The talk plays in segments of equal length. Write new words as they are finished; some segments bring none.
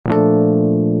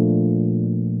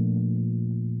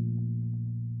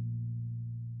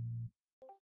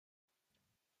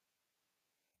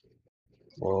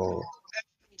Whoa.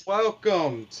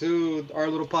 Welcome to our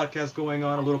little podcast going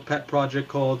on, a little pet project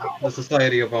called the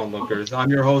Society of Onlookers. I'm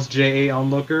your host, J.A.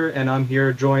 Onlooker, and I'm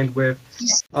here joined with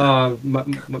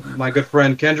my good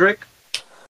friend Kendrick.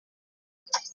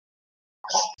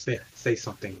 Say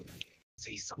something.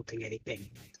 Say something, anything.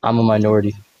 I'm a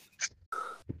minority.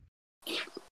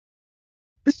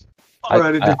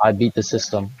 Alright, I beat the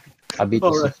system. I beat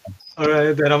the system.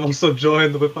 Alright, then I'm also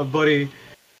joined with my buddy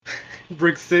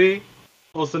Brick City,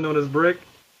 also known as Brick.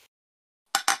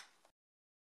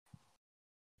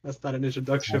 That's not an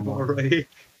introduction already.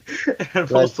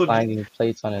 Let's banging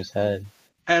plates on his head.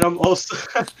 And I'm also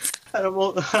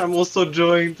I'm also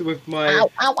joined with my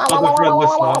other friend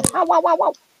Lisa.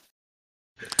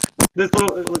 This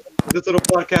little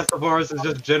podcast of ours is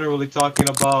just generally talking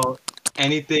about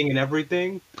anything and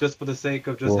everything, just for the sake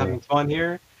of just having fun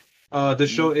here. The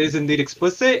show is indeed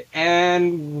explicit,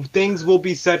 and things will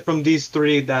be said from these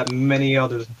three that many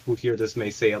others who hear this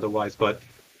may say otherwise. But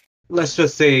let's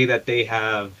just say that they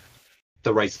have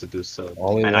the rights to do so.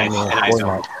 I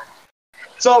don't.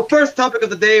 So, first topic of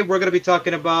the day, we're gonna be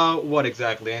talking about what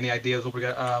exactly? Any ideas what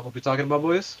we'll be talking about,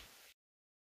 boys?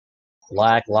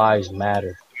 Black Lives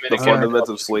Matter. The fundamentals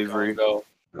of slavery.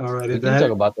 Alrighty We then. can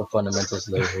talk about the fundamentals of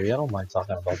slavery. I don't mind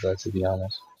talking about that, to be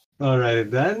honest. Alrighty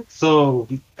then. So,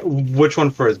 which one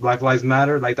first? Black Lives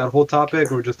Matter, like that whole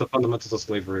topic, or just the fundamentals of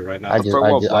slavery right now? I just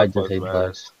hate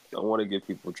blacks. I want to get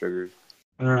people triggered.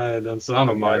 Alright then. So I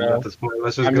don't mind at this point.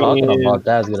 Let's just go. Talking about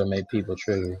that's gonna make people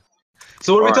trigger.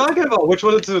 So what are we talking about? Which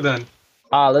one of the two then?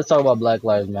 Let's talk about Black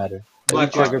Lives Matter.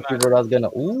 Black Lives Matter. People that's gonna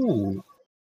All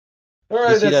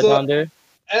right, you see that down there?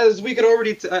 As we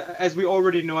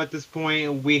already know at this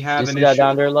point, we have an issue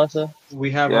down there, Lessa.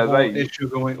 We have a whole issue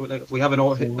going. We have a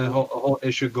whole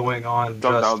issue going on.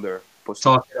 Jump down there.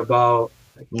 Talking about.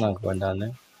 I'm not going down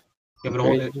there. You have a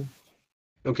whole.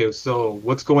 Okay, so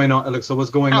what's going on? Like, so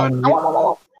what's going on?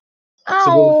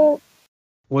 So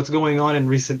what's going on in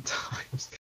recent times?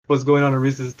 What's going on in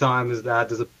recent times is that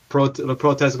there's a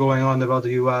protest going on about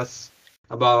the U.S.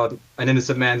 about an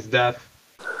innocent man's death.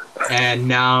 And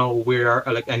now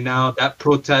now that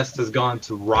protest has gone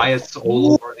to riots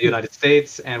all over the United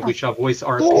States, and we shall voice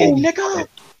our opinions.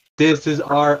 This is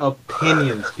our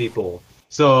opinions, people.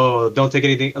 So don't take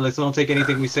anything. Don't take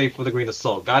anything we say for the grain of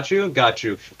salt. Got you.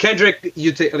 Kendrick,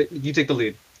 you take the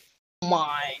lead.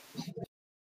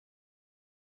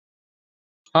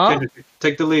 Kendrick,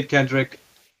 take the lead, Kendrick.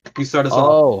 You start us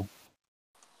off.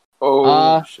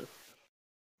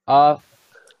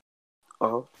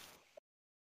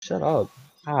 Shut up.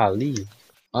 Leave.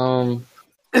 My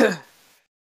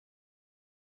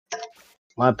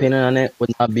opinion on it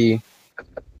would not be,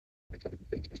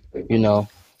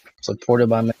 supported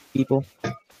by many people.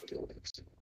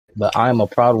 But I am a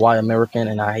proud white American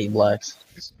and I hate blacks.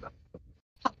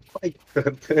 My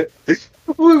goodness.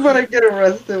 We're gonna get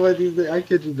arrested when you say, I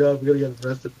kid you not, we're gonna get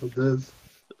arrested for this.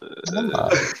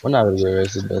 We're not gonna get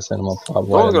arrested, but I'm a proud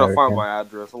white American. I'm gonna find my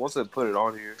address. I want to put it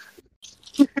on here.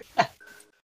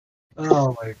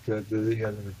 Oh my goodness, you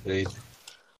guys are great.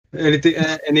 Anything?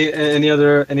 Any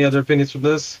other opinions from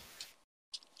this?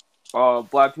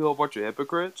 Black people are a bunch of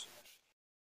hypocrites.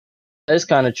 It's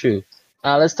kind of true.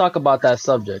 Now let's talk about that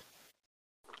subject.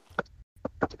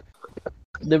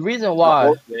 The reason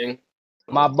why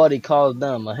my buddy calls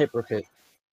them a hypocrite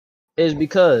is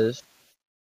because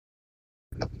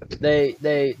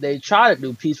they try to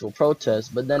do peaceful protests,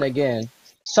 but then again,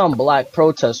 some black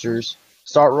protesters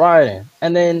start rioting,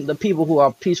 and then the people who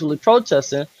are peacefully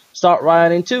protesting start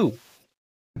rioting too.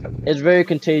 It's very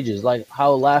contagious, like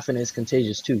how laughing is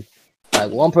contagious too.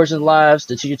 Like one person laughs,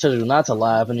 the teacher tells you not to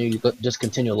laugh, and then you just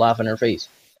continue laughing in their face.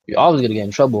 You're always gonna get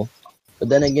in trouble. But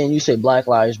then again, you say Black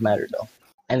Lives Matter though,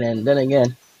 and then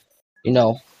again,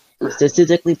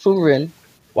 statistically proven,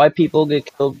 white people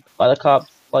get killed by the cops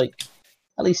like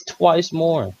at least twice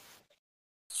more,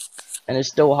 and it's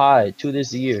still high to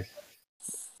this year.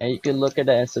 And you can look at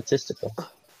that in statistical.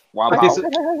 Wow. Okay,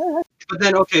 but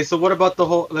then, so what about the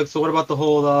whole,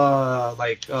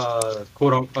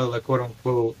 quote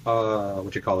unquote,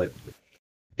 what you call it,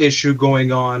 issue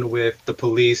going on with the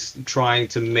police trying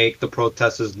to make the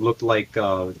protesters look like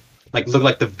the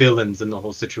villains in the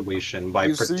whole situation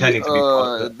by pretending to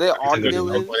be. They are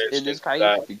villains in this case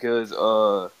because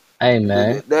hey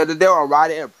man, they are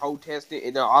rioting and protesting,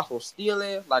 and they're also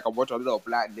stealing like a bunch of little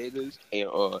black niggas and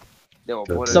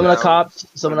some of the cops,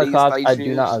 I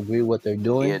do not agree what they're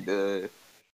doing. And,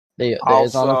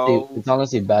 it's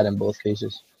honestly bad in both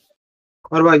cases.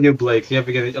 What about you, Blake? You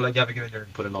haven't given your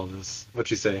input in all this. What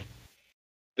you say?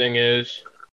 Thing is,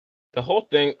 the whole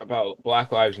thing about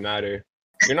Black Lives Matter,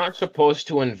 you're not supposed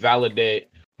to invalidate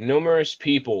numerous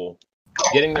people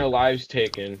getting their lives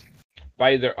taken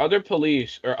by either other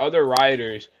police or other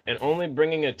rioters and only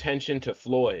bringing attention to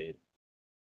Floyd.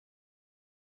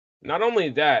 Not only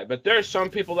that, but there are some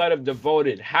people that have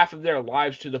devoted half of their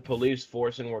lives to the police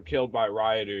force and were killed by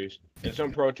rioters. And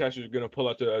some protesters are gonna pull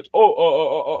out their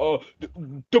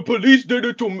the police did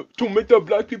it to make the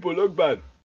black people look bad.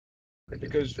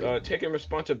 Because taking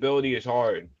responsibility is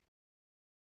hard.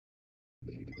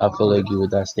 I fully agree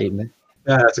with that statement.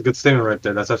 Yeah, that's a good statement right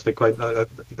there. That's actually quite well And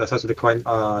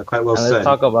said. let's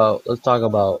talk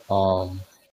about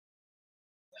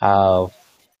how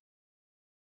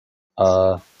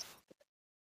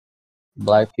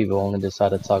black people only decide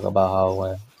to talk about how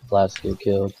when blacks get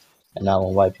killed and not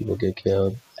when white people get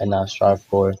killed, and not strive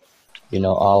for,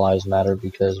 all lives matter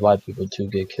because white people too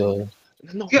get killed.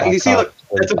 No. Yeah, by you see, look, cops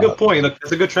or that's a by- good point. Look,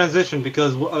 that's a good transition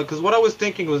because what I was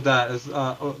thinking was that is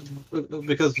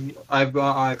because I've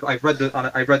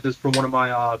read this from one of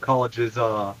my college's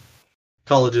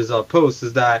posts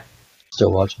is that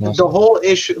Still watching us. the whole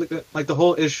issue like the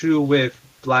whole issue with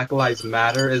Black Lives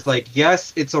Matter is like,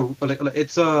 yes, it's a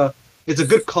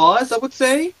good cause, I would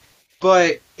say,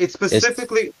 but it's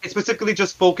specifically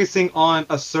just focusing on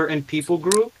a certain people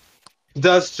group,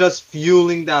 thus just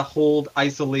fueling that whole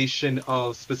isolation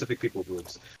of specific people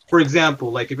groups. For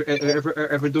example, like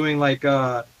if we're doing like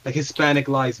Hispanic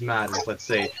Lives Matter, let's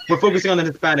say, we're focusing on the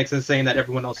Hispanics and saying that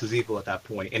everyone else is evil at that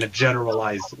point in a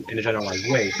generalized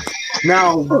way.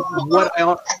 Now, what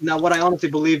I honestly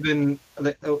believe in,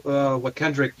 what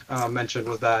Kendrick mentioned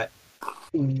was that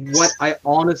what I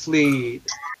honestly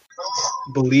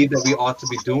believe that we ought to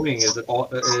be doing is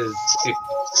not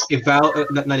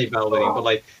evaluating, but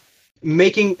like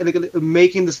making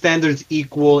the standards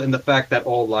equal in the fact that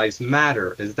all lives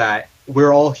matter. Is that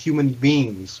we're all human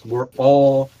beings. We're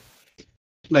all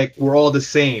the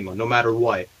same, no matter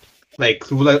what.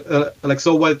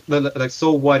 So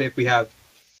what if we have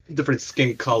different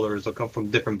skin colors or come from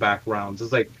different backgrounds?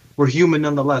 It's like we're human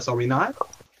nonetheless, are we not?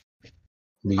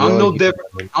 I'm no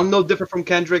different from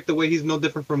Kendrick the way he's no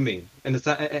different from me, in the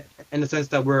sense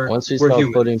that we're Once we we're start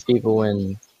human. putting people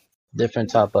in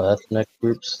different type of ethnic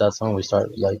groups, that's when we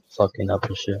start like fucking up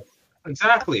and shit.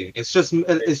 Exactly. It's just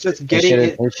It getting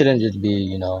it. shouldn't just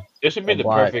be, This would be a the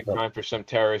black, perfect time for some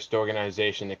terrorist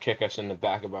organization to kick us in the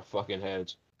back of our fucking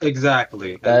heads.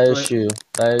 Exactly. that And, is true.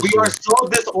 That is we true. are so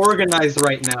disorganized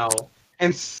right now,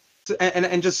 and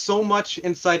just so much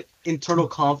internal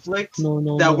conflict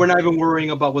that we're not even worrying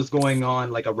about what's going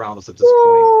on like around us at this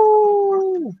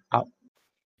point.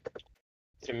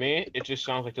 To me, it just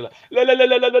sounds like la,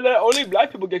 only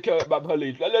black people get killed by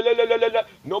police. La.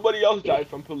 Nobody else died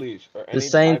from police. Or The any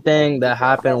same type thing of that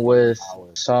happened with power.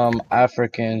 some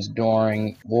Africans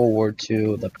during World War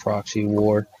II, the proxy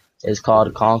war, is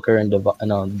called conquer and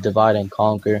divide and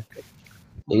conquer.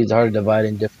 They started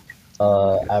dividing different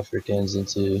Africans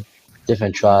into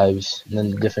different tribes, and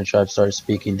then the different tribes started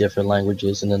speaking different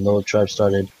languages, and then those tribes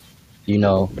started, you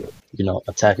know,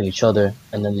 attacking each other,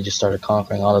 and then they just started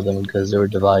conquering all of them because they were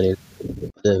divided.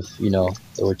 If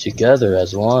they were together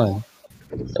as one,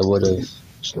 it would have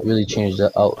really changed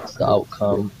the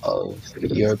outcome of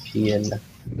European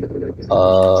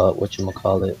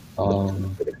whatchamacallit.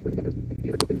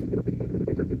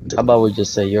 How about we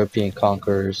just say European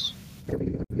conquerors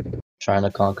trying to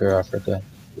conquer Africa?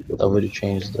 That would have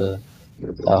changed that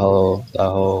whole.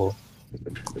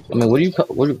 I mean, what do you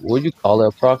call it,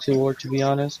 a proxy war? To be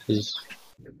honest, because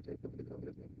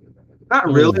Not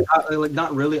really.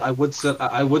 Not really. I would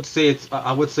say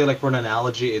like, for an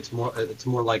analogy, it's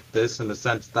more like this, in the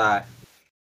sense that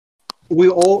we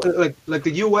all like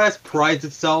the U.S. prides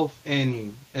itself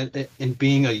in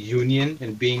being a union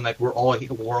and being like we're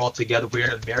all together.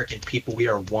 We're American people. We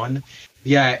are one.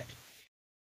 Yeah,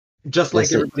 just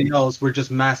like everybody else, we're just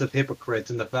massive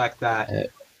hypocrites in the fact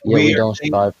that we don't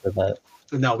strive for that.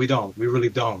 No, we don't. We really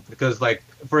don't, because we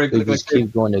just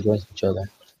keep going against each other.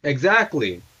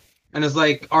 Exactly. And it's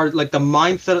like the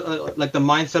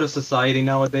mindset of society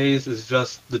nowadays is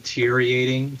just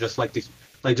deteriorating, just like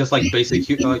basic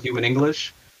human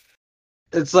English.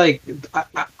 It's like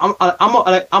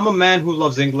I'm a man who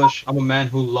loves English. I'm a man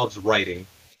who loves writing,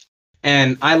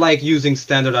 and I like using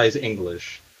standardized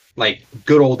English, like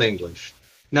good old English.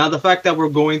 Now the fact that we're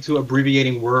going to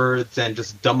abbreviating words and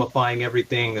just dumbifying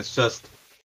everything is just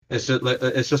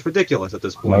ridiculous at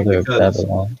this point,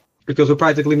 because we're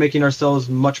practically making ourselves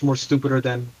much more stupider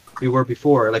than we were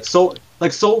before. So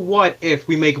what if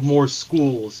we make more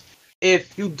schools?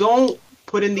 If you don't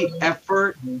put in the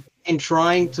effort in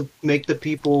trying to make the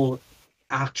people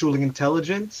actually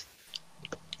intelligent,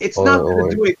 it's not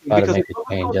going to do it, because make a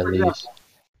change at least.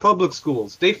 public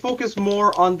schools, they focus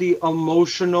more on the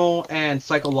emotional and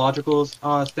psychological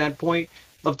standpoint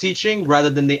of teaching rather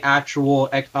than the actual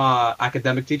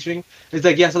academic teaching. It's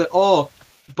like, yes, like, oh,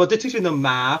 but they're teaching them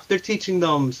math, they're teaching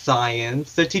them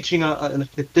science, they're teaching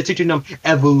them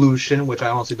evolution, which I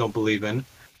honestly don't believe in.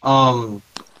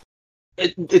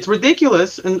 It's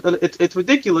ridiculous, and it's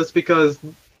ridiculous because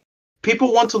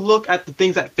people want to look at the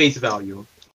things at face value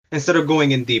instead of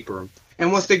going in deeper.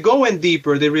 And once they go in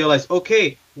deeper, they realize,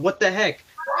 okay, what the heck?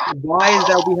 Why is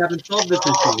that we haven't solved this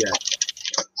issue yet?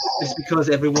 It's because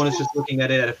everyone is just looking at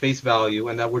it at a face value,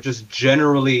 and that we're just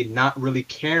generally not really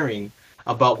caring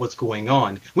about what's going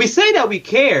on. We say that we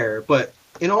care, but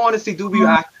in all honesty, do we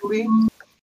actually?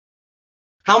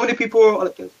 How many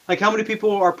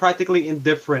people are practically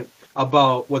indifferent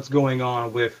about what's going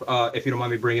on with, if you don't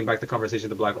mind me bringing back the conversation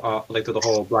to to the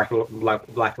whole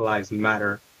Black Lives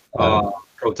Matter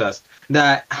protest?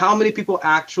 That how many people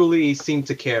actually seem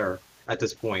to care at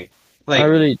this point? Like, I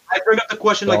bring up the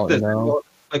question like this.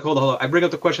 Like, hold on. I bring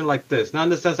up the question like this, not in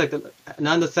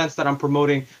the sense that I'm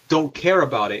promoting don't care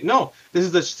about it. No, this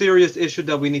is a serious issue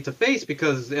that we need to face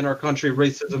because in our country,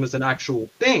 racism is an actual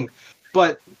thing.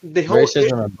 But the whole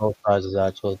racism on both sides is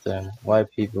actual thing. White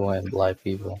people and black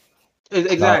people.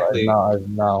 Exactly. Not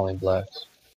only blacks.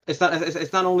 It's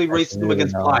not only racism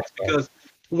against blacks because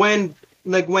when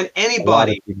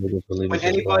anybody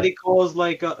calls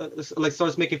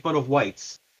starts making fun of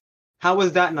whites, how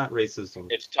is that not racism?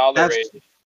 It's tolerated.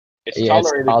 It's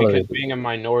tolerated because being a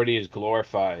minority is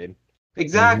glorified.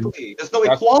 Exactly. There's no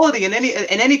equality in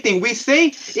anything. We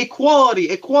say equality.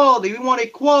 We want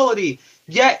equality.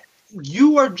 Yet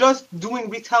you are just doing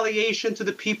retaliation to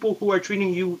the people who are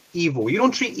treating you evil. You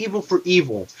don't treat evil for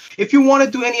evil. If you want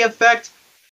to do any effect,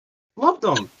 love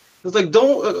them. It's like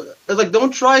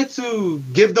don't try to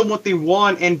give them what they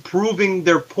want and proving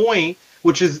their point,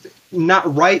 which is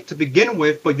not right to begin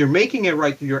with, but you're making it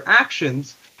right through your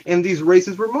actions and these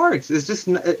racist remarks. It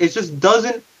just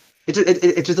doesn't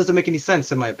make any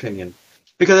sense in my opinion.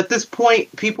 Because at this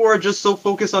point, people are just so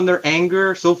focused on their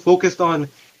anger, so focused on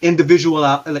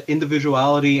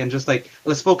individuality, and just like,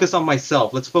 let's focus on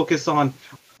myself. Let's focus on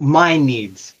my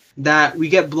needs. That we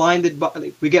get blinded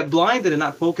and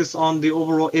not focus on the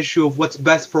overall issue of what's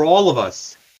best for all of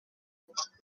us.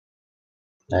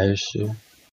 That is true.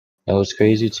 And what's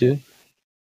crazy too,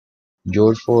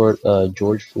 George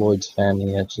Floyd's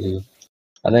family actually,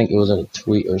 I think it was a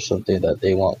tweet or something that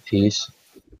they want peace.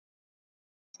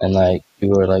 And like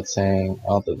people were like saying, I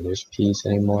don't think there's peace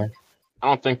anymore. I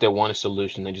don't think they want a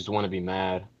solution. They just want to be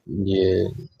mad. Yeah,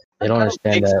 they don't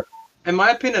understand that. In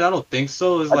my opinion, I don't think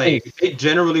so. It's like they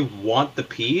generally want the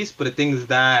peace, but the thing is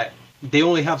that they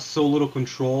only have so little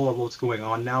control of what's going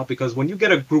on now. Because when you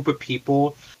get a group of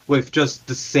people with just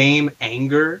the same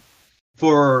anger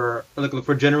for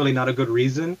generally not a good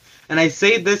reason, and I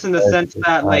say this in the sense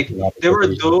that like there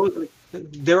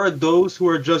are those who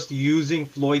are just using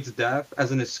Floyd's death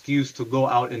as an excuse to go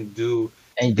out and do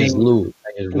and just loot.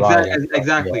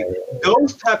 Exactly. Yeah.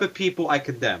 Those type of people I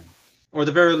condemn, or at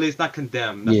the very least, not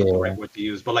condemn. That's not the right word to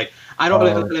use. But like, I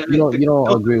don't. You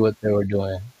don't agree with what they were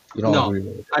doing. You don't agree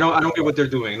with it. I don't agree with what they're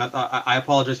doing. I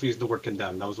apologize for using the word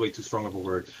condemn. That was way too strong of a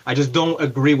word. I just don't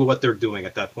agree with what they're doing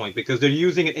at that point because they're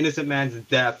using an innocent man's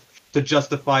death to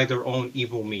justify their own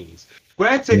evil means.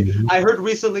 Granted, I heard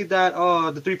recently that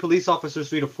the 3 police officers,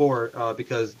 3 to 4,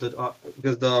 because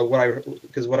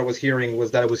what I was hearing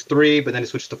was that it was 3, but then it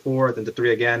switched to 4, then to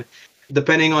 3 again.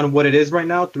 Depending on what it is right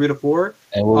now, 3 to 4,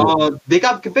 they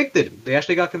got convicted. They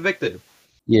actually got convicted.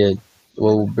 Yeah,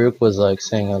 well, Brick was like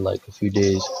saying like a few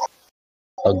days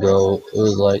ago, it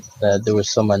was like that there were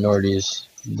some minorities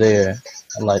there,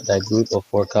 and like that group of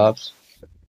 4 cops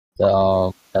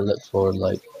that let Floyd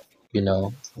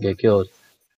get killed.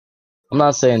 I'm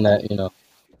not saying that,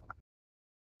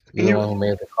 the one who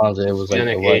made the concept, it was like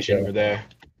the white guy over there.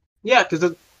 Yeah,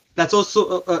 because that's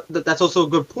also a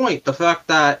good point. The fact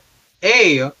that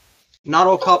A, not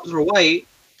all cops are white.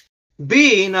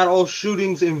 B, not all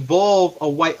shootings involve a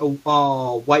white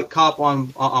cop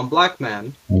on black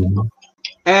man. Mm-hmm.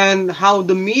 And how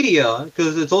the media,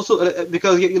 because it's also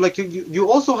because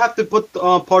you also have to put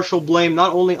partial blame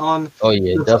not only on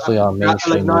definitely on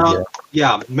mainstream media.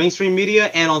 Mainstream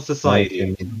media and on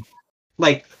society.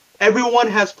 Like everyone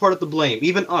has part of the blame,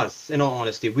 even us. In all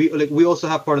honesty, we also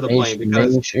have part of the blame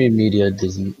because mainstream media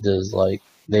does like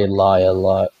they lie a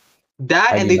lot.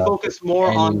 That and they focus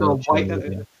more on the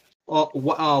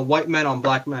white men on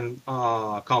black men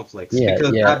conflicts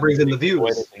because that brings in the views.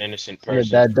 Floyd is an innocent person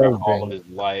that does all of his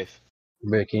life.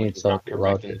 Rick, can you talk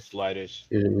louder?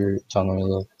 You're talking a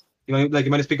little. You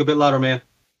might speak a bit louder, man.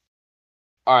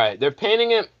 All right, they're painting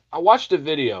him. I watched a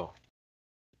video.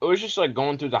 It was just like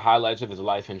going through the highlights of his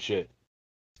life and shit.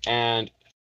 And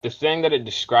the thing that it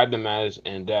described him as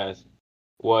in death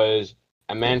was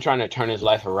a man trying to turn his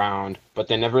life around, but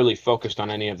they never really focused on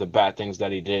any of the bad things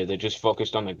that he did. They just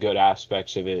focused on the good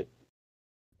aspects of it.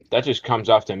 That just comes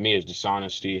off to me as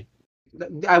dishonesty.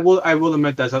 I will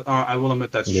admit that's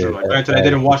true. Yeah, Granted, I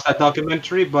didn't watch that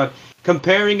documentary, but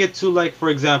comparing it to, like, for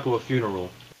example, a funeral.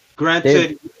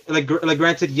 Granted,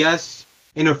 granted, yes,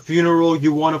 in a funeral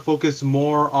you want to focus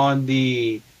more on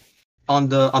the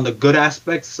good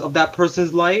aspects of that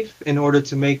person's life in order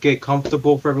to make it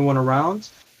comfortable for everyone around.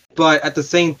 But at the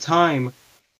same time,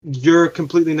 you're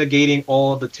completely negating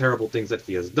all the terrible things that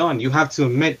he has done. You have to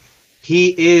admit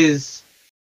he is.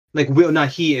 Like, not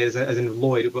he is, as in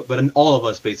Lloyd, but in all of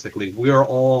us, basically. We are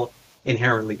all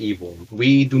inherently evil.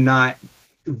 We do not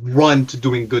run to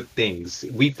doing good things.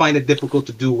 We find it difficult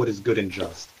to do what is good and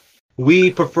just.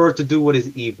 We prefer to do what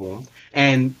is evil.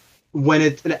 And when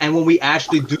we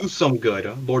actually do some good,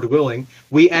 Lord willing,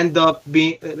 we end up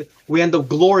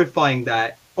glorifying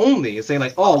that only, and saying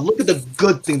like, oh, look at the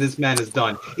good thing this man has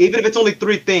done. Even if it's only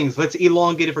 3 things, let's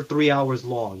elongate it for 3 hours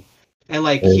long. And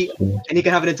like he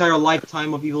can have an entire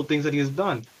lifetime of evil things that he has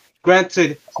done.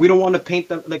 Granted, we don't want to paint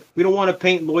them we don't want to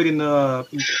paint Lloyd in an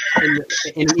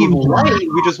evil light.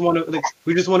 We just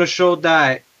want to show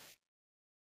that.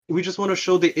 We just want to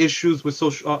show the issues with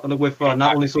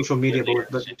not only social media, but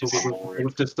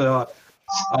with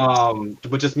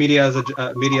just media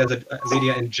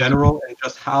media in general, and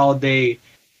just how they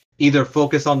either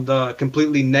focus on the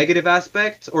completely negative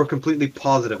aspect or completely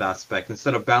positive aspect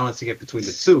instead of balancing it between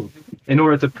the two, in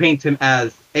order to paint him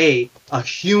as a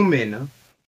human,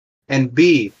 and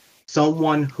B,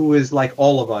 someone who is like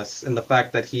all of us in the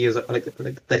fact that he is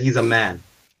that he's a man.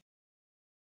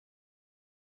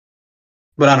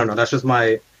 But I don't know. That's just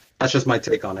my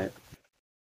take on it.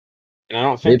 And I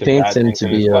don't think They the paint bad him things to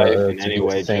in his be, life to in any be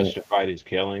way saint. justified his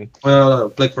killing.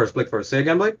 Blake first. Say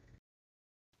again, Blake.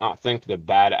 I don't think the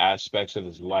bad aspects of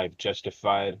his life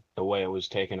justified the way it was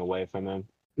taken away from him.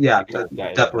 Yeah, Because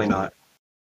that is definitely wrong. not.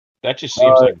 That just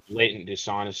seems like blatant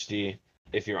dishonesty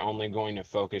if you're only going to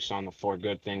focus on the 4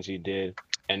 good things he did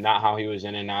and not how he was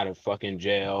in and out of fucking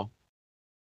jail.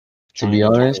 To be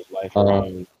trying turn honest, his life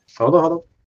around. Hold on.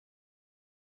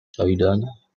 are you done?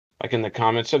 Like in the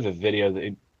comments of the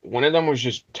video, one of them was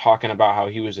just talking about how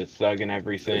he was a thug and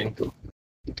everything.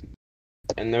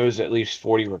 And there was at least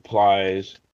 40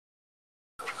 replies.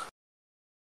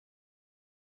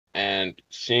 And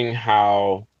seeing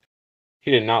how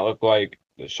he did not look like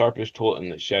the sharpest tool in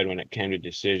the shed when it came to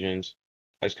decisions,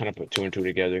 I just kind of put 2 and 2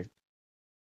 together.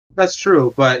 That's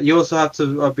true, but you also have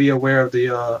to be aware of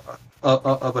the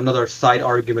of another side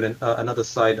argument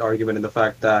in the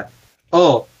fact that,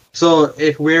 oh, so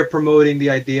if we're promoting the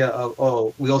idea of,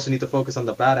 oh, we also need to focus on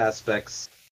the bad aspects,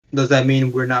 does that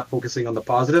mean we're not focusing on the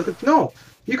positive? No,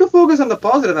 you can focus on the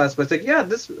positive aspects. Like, yeah,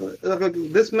 this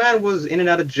man was in and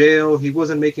out of jail. He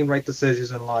wasn't making right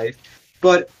decisions in life,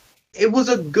 but it was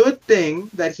a good thing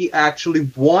that he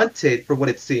actually wanted, for what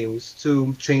it seems,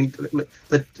 to change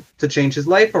his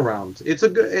life around. It's a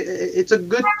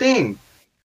good thing.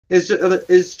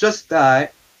 It's just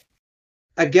that,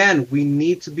 again, we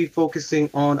need to be focusing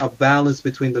on a balance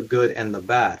between the good and the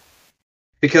bad,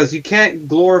 because you can't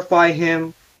glorify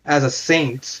him as a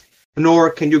saint, nor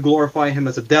can you glorify him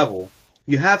as a devil.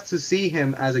 You have to see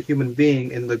him as a human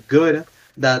being in the good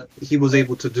that he was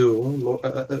able to do,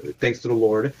 thanks to the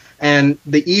Lord, and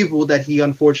the evil that he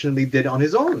unfortunately did on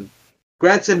his own.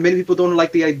 Granted, many people don't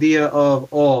like the idea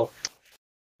of,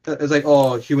 it's like,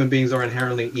 oh, human beings are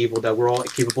inherently evil, that we're all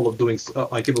capable of doing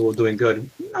good.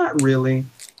 Not really.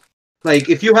 Like,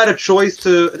 if you had a choice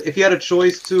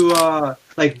to,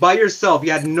 like, by yourself,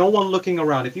 you had no one looking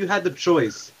around. If you had the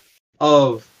choice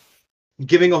of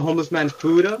giving a homeless man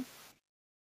food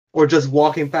or just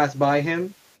walking past by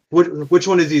him, which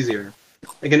one is easier?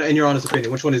 Like, in your honest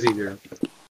opinion, which one is easier?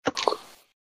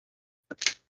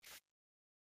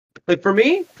 Like, for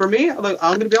me, like,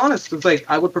 I'm gonna be honest. It's like,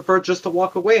 I would prefer just to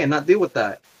walk away and not deal with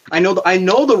that. I know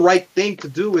the right thing to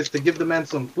do is to give the man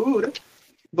some food,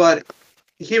 but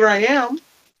here I am,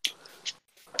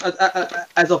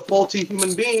 as a faulty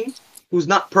human being who's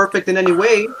not perfect in any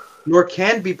way, nor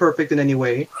can be perfect in any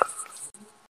way.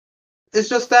 It's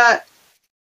just that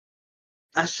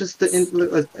that's just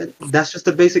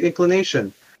the basic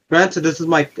inclination. Granted, this is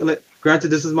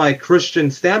my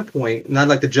Christian standpoint, not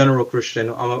like the general Christian.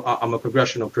 I'm a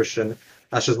progressional Christian.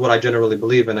 That's just what I generally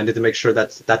believe in. I need to make sure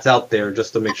that's out there,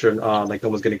 just to make sure like no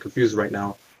one's getting confused right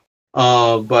now.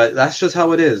 But that's just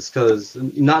how it is, because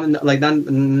not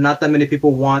that many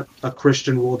people want a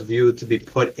Christian worldview to be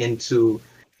put into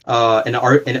an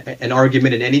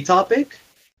argument in any topic,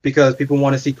 because people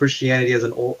want to see Christianity as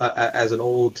an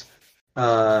old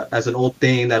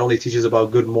thing that only teaches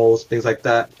about good morals, things like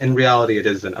that. In reality, it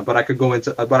isn't. But I could go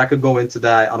into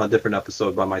that on a different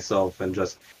episode by myself and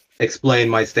just explain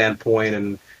my standpoint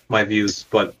and my views.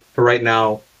 But for right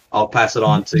now, I'll pass it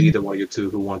on to either one of you two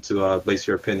who want to place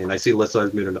your opinion. I see Lissa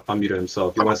has unmuted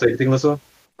himself. You want to say anything, Lissa?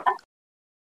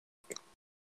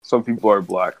 Some people are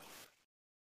black.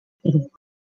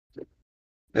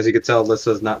 As you can tell,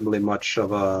 Lissa is not really much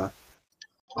of a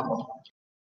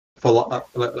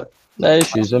That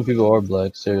issue. Some people are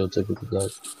black, stereotypically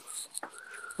black.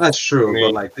 That's true,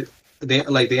 I mean, but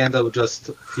they end up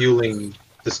just fueling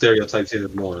the stereotypes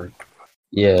even more.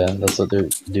 Yeah, that's what they're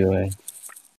doing.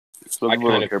 Some I people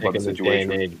kind don't of care think about the in this day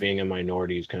and situation. age, being a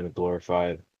minority is kind of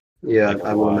glorified. Yeah, Like,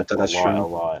 I will admit that that's a true.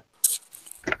 lot.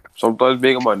 Sometimes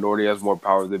being a minority has more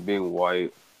power than being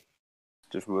white,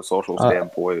 just from a social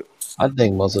standpoint. I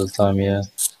think most of the time, yeah.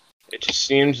 It just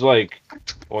seems like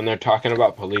when they're talking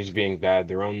about police being bad,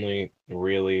 they're only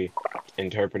really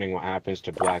interpreting what happens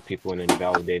to black people and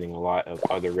invalidating a lot of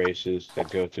other races that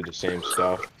go through the same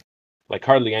stuff. Like,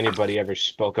 hardly anybody ever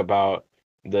spoke about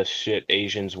the shit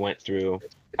Asians went through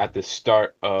at the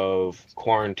start of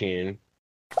quarantine.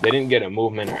 They didn't get a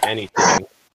movement or anything.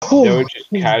 They were just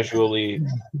casually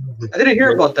I didn't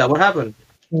hear about that. What happened?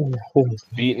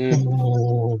 beaten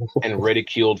and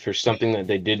ridiculed for something that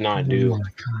they did not do.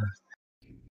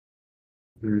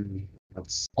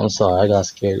 I'm sorry, I got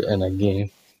scared in a game.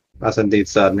 That's indeed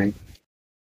saddening.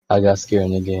 I got scared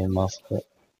in the game, my fault.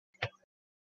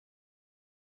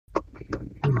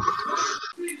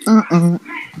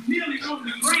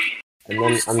 And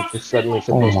then I'm just suddenly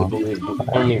supposed to believe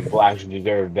only blacks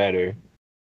deserve better.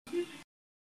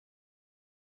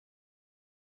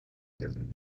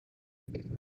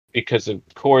 Because of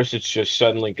course it's just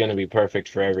suddenly going to be perfect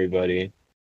for everybody.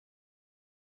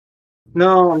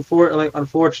 No,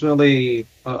 unfortunately,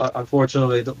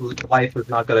 life is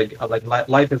not gonna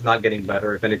life is not getting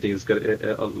better. If anything, is good.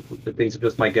 Things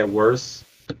just might get worse.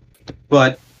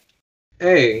 But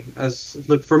hey,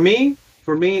 for me,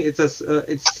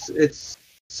 it's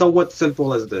somewhat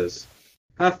simple as this: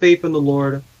 have faith in the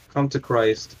Lord, come to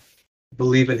Christ,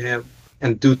 believe in Him,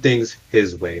 and do things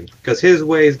His way, because His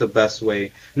way is the best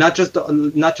way. Not just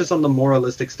on the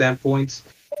moralistic standpoints,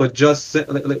 but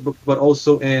but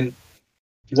also in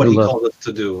what He called us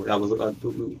to do. That was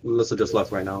Melissa just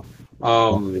left right now.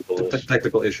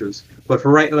 Technical issues, but for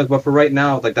right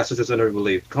now, like that's just another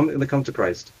belief. Come to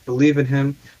Christ, believe in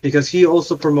Him, because He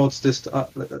also promotes this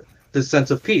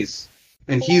sense of peace,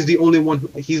 and He's the only one.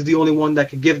 He's the only one that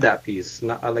can give that peace.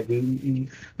 Not we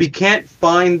can't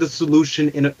find the solution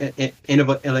in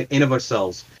of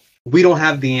ourselves. We don't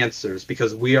have the answers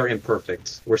because we are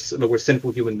imperfect. We're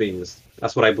sinful human beings.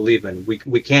 That's what I believe in.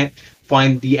 We can't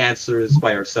find the answers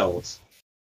by ourselves.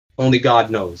 Only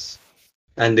God knows.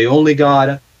 And the only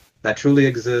God that truly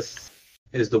exists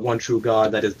is the one true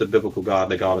God, that is the biblical God,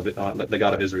 the God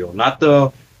of Israel. Not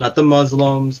the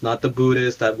Muslims, not the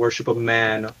Buddhists that worship a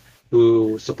man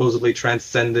who supposedly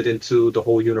transcended into the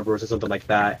whole universe or something like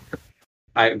that.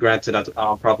 Granted,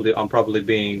 I'm probably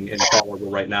being intolerable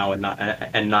right now and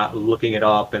not looking it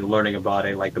up and learning about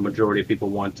it like the majority of people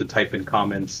want to type in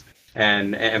comments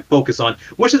and focus on,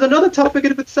 which is another topic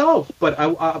in of itself. But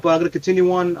I'm going to continue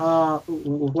on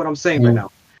with what I'm saying right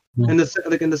now, in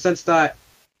the sense that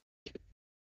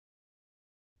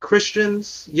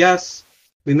Christians, yes,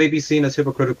 we may be seen as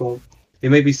hypocritical. We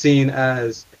may be seen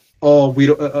as, oh, we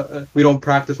don't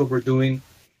practice what we're doing,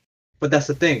 but that's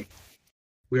the thing.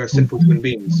 We are sinful human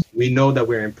beings. We know that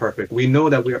we're imperfect. We know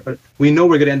that we're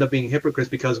going to end up being hypocrites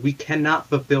because we cannot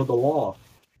fulfill the law.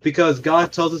 Because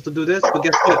God tells us to do this, but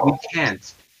guess what? We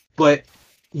can't. But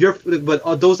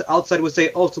those outside would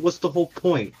say, oh, so what's the whole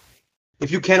point? If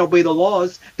you can't obey the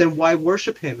laws, then why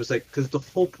worship Him? It's like, because the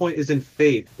whole point is in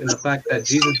faith, in the fact that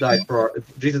Jesus died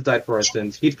for our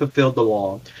sins. He fulfilled the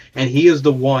law, and He is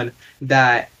the one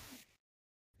that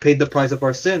paid the price of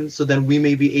our sins, so then we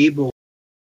may be able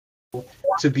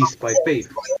to be by faith,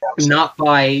 not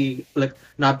by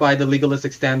the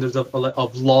legalistic standards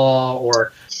of law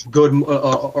or good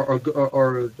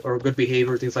or good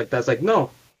behavior, things like that. It's like,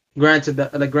 no, granted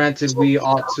we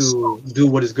ought to do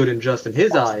what is good and just in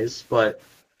His eyes, but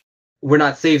we're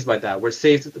not saved by that. We're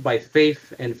saved by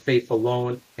faith and faith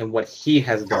alone and what He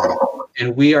has done,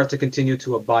 and we are to continue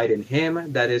to abide in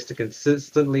Him. That is to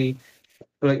consistently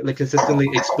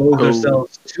expose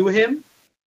ourselves to Him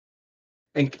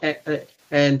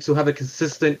and to have a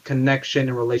consistent connection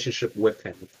and relationship with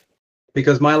Him,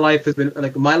 because my life has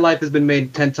been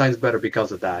made 10 times better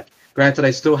because of that. Granted,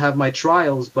 I still have my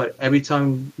trials, but every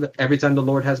time the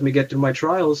Lord has me get through my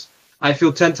trials, I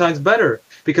feel 10 times better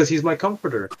because He's my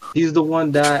comforter. He's the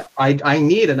one that I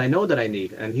need, and I know that I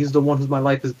need, and He's the one whose my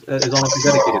life is honestly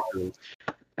dedicated to.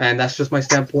 And that's just my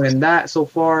standpoint in that so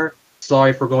far.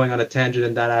 Sorry for going on a tangent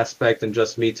in that aspect and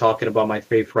just me talking about my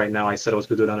faith right now. I said I was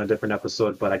going to do it on a different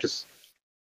episode, but I just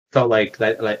felt like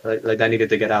I needed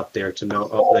to get out there to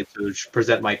know, to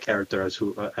present my character as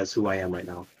who I am right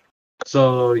now.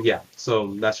 So yeah,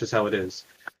 so that's just how it is.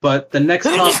 But the next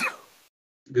topic,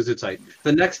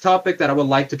 the next topic that I would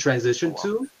like to transition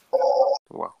to,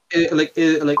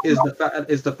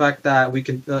 is the fact that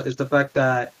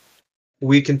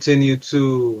we continue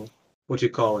to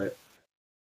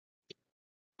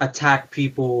attack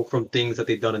people from things that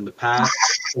they've done in the past,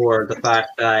 or the fact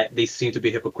that they seem to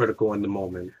be hypocritical in the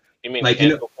moment. You mean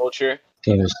cancel culture?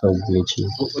 Game is so glitchy.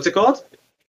 What's it called?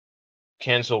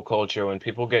 Cancel culture, when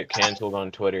people get canceled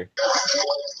on Twitter.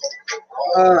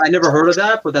 I never heard of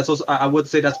that, but that's also I would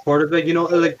say that's part of it. You know,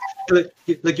 like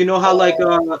you know how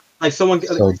someone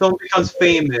becomes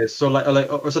famous,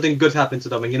 or something good happens to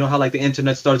them, and you know how like the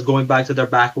internet starts going back to their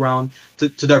background, to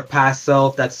their past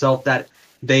self that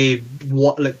they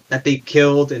that they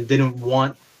killed and didn't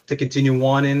want to continue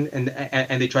wanting, and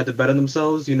they tried to better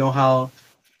themselves. You know how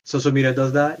social media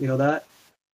does that. You know that.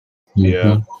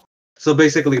 Yeah. So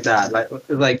basically that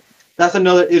like that's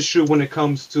another issue when it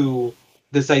comes to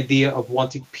this idea of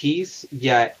wanting peace,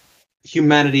 yet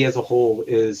humanity as a whole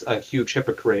is a huge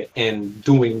hypocrite in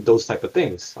doing those type of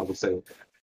things, I would say.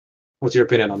 What's your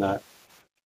opinion on that?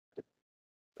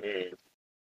 Who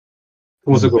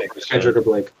wants to go first, Kendrick or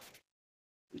Blake?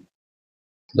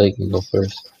 Blake can go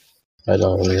first. I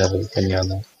don't really have an opinion on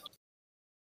that.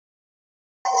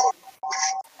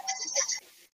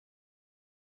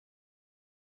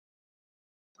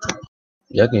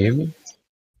 Y'all can hear me?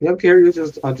 Yeah, I'm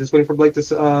curious. I'm just waiting for Blake to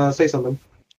say something.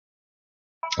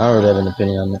 I don't really have an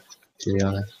opinion on that, to be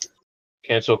honest.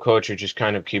 Cancel culture just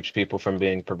kind of keeps people from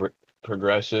being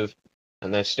progressive,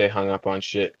 and they stay hung up on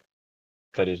shit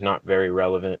that is not very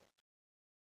relevant.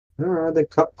 All right, they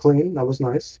cut clean. That was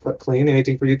nice. Cut clean.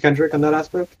 Anything for you, Kendrick, on that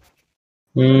aspect?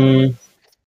 Mm.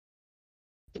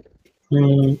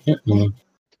 All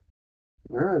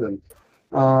right then.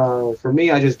 For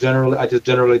me, I just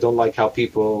generally don't like how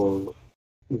people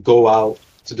go out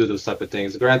to do those type of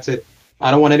things. Granted,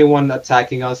 I don't want anyone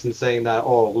attacking us and saying that,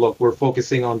 oh, look, we're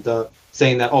focusing on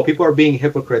saying that, oh, people are being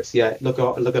hypocrites. Yeah, look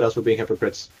at us, we're being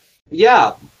hypocrites.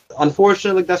 Yeah,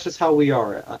 unfortunately, that's just how we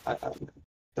are.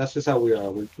 That's just how we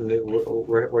are.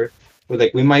 We're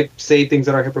like, we might say things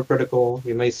that are hypocritical.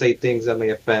 We may say things that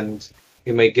may offend.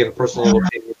 We may give personal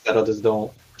opinions that others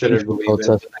don't generally believe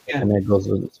in. And it goes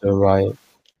to a riot.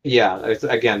 Yeah,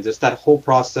 again, just that whole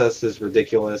process is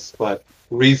ridiculous, but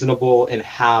reasonable in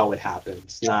how it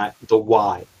happens, not the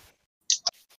why.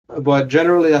 But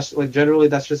generally,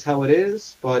 that's just how it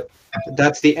is. But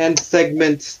that's the end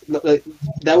segment.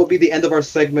 That would be the end of our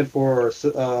segment for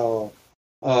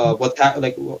what's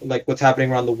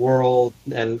happening around the world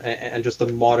and just the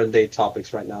modern day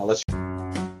topics right now. Let's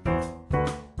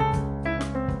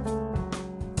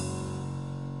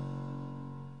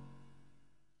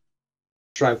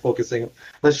try focusing.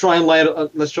 Let's try and lighten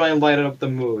up the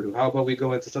mood. How about we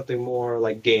go into something more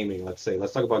like gaming? Let's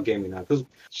talk about gaming now, because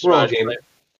we're all gaming.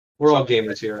 We're all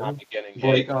gamers here.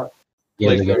 Blake,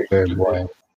 Yeah, they get very boring.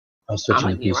 I'm switching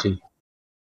to PC.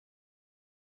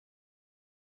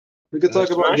 We could talk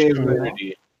about games right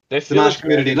now. Smash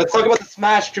community. Let's talk about the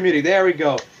Smash community. There we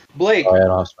go. Blake, go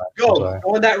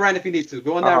on that rant if you need to.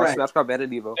 Go on that rant. Smash got better,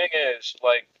 Devo. Thing is,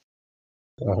 like,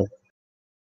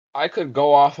 I could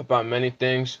go off about many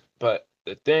things, but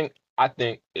the thing I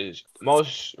think is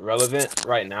most relevant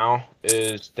right now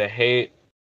is the hate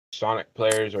Sonic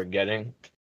players are getting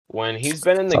when he's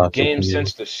been in the game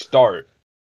since the start.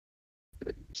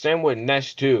 Same with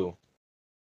Ness too.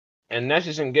 And Ness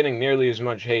isn't getting nearly as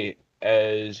much hate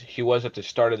as he was at the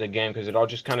start of the game because it all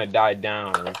just kind of died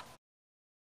down.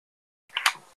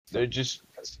 They're just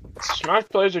Smash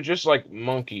players are just like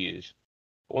monkeys.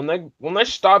 When they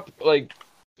stop like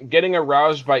getting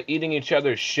aroused by eating each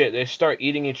other's shit, they start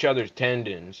eating each other's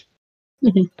tendons.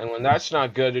 And when that's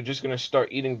not good, they're just gonna start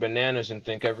eating bananas and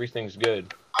think everything's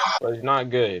good. But it's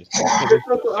not good. There's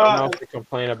something else to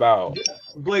complain about.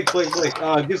 Blake,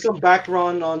 give some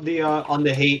background on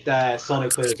the hate that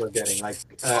Sonic players are getting. Like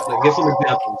give some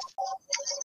examples.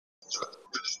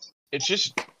 It's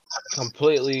just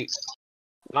completely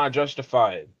not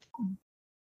justified.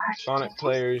 Sonic's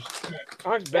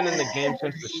been in the game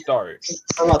since the start. He's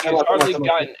hardly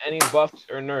gotten any buffs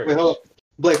or nerfs.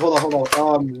 Blake, hold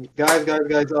on. Guys,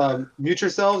 mute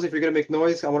yourselves if you're gonna make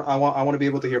noise. I want to be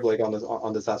able to hear Blake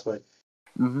on this aspect.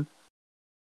 Mm-hmm.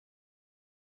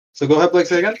 So go ahead, Blake.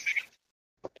 Say again.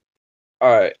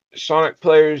 Alright, Sonic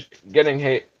players getting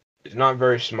hate is not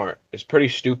very smart. It's pretty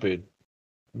stupid.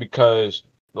 Because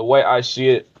the way I see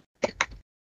it,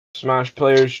 Smash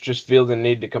players just feel the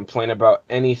need to complain about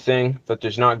anything that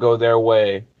does not go their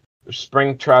way. If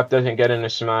Springtrap doesn't get into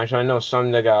Smash, I know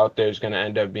some nigga out there is going to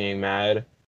end up being mad.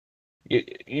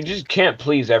 You just can't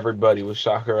please everybody with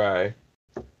Sakurai.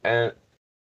 And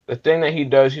the thing that he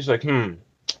does, he's like, well,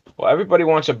 everybody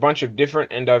wants a bunch of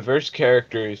different and diverse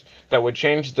characters that would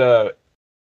change the,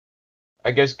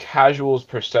 I guess, casual's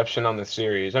perception on the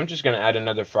series. I'm just going to add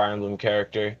another Fire Emblem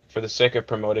character for the sake of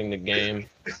promoting the game.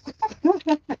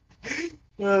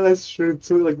 Yeah, that's true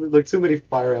too. Like too many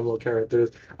Fire Emblem characters.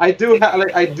 I do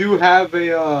have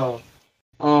a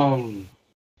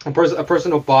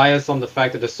personal bias on the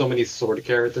fact that there's so many sword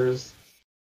characters.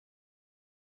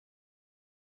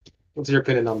 What's your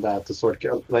opinion on that? The sword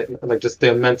like just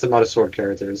the immense amount of sword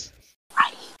characters.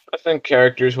 I think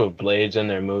characters with blades and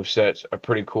their movesets are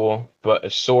pretty cool, but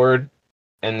a sword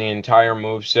and the entire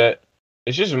moveset,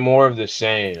 it's just more of the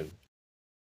same.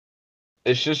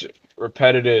 It's just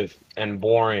repetitive and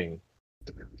boring.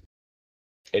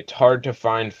 It's hard to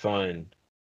find fun.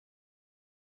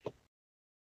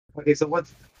 Okay, so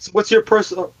what's your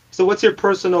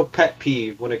personal pet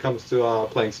peeve when it comes to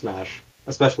playing Smash,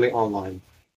 especially online?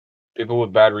 People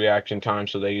with bad reaction time,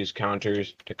 so they use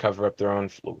counters to cover up their own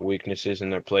weaknesses in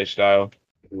their playstyle.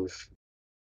 Oof.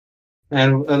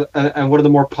 And what are the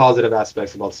more positive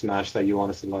aspects about Smash that you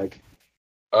honestly like?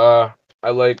 I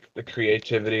like the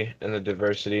creativity and the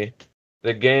diversity.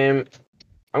 The game,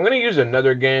 I'm gonna use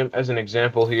another game as an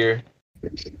example here.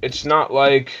 It's not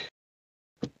like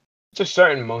it's a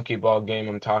certain monkey ball game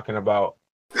I'm talking about.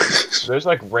 There's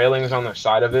like railings on the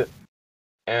side of it,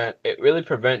 and it really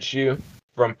prevents you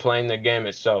from playing the game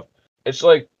itself. It's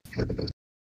like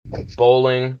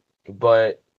bowling,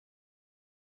 but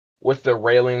with the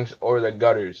railings or the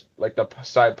gutters, like the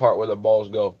side part where the balls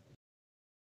go.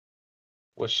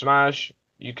 With Smash,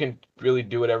 you can really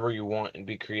do whatever you want and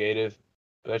be creative,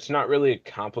 but it's not really a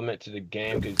compliment to the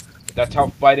game because that's how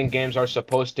fighting games are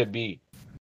supposed to be.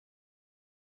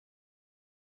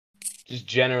 Just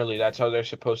generally, that's how they're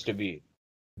supposed to be.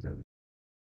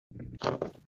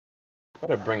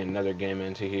 Gotta bring another game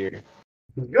into here.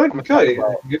 Good.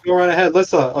 You go right ahead,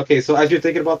 Lissa. Okay, so as you're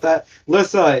thinking about that,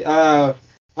 Lissa,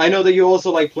 I know that you also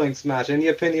like playing Smash. Any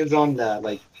opinions on that?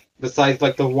 Like, besides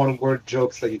like the one-word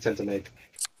jokes that you tend to make,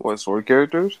 What sword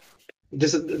characters?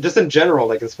 just in general,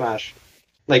 like in Smash,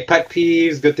 like pet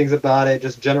peeves, good things about it,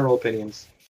 just general opinions.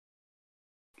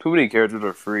 Too many characters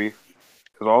are free.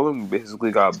 Because all of them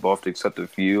basically got buffed except a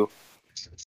few.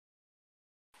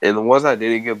 And the ones that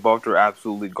didn't get buffed are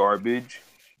absolutely garbage.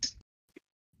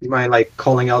 You mind like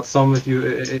calling out some if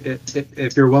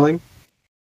you're willing?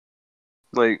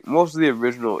 Like, most of the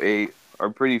original 8 are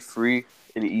pretty free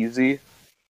and easy.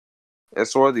 And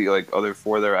so are the other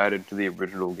 4 that are added to the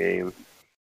original game.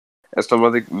 And some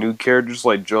other new characters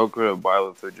like Joker and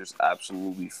Byleth are just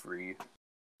absolutely free.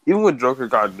 Even when Joker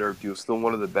got nerfed, he was still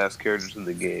one of the best characters in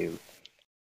the game.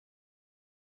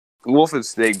 Wolf and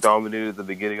Snake dominated the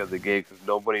beginning of the game because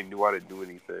nobody knew how to do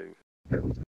anything.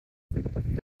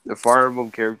 The Fire Emblem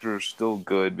characters are still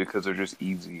good because they're just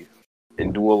easy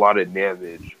and do a lot of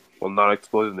damage while not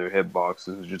exposing their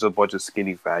hitboxes. It's just a bunch of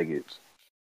skinny faggots.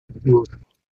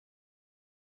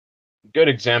 Good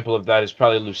example of that is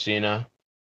probably Lucina.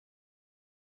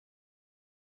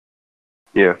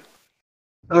 Yeah.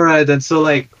 All right, then. So,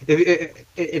 like,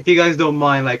 if you guys don't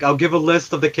mind, like, I'll give a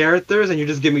list of the characters, and you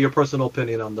just give me your personal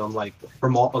opinion on them, like,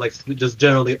 from all, like, just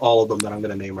generally all of them that I'm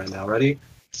gonna name right now. Ready?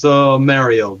 So,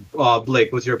 Mario,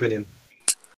 Blake, what's your opinion?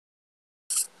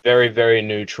 Very, very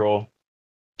neutral.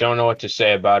 Don't know what to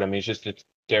say about him. He's just a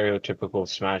stereotypical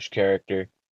Smash character.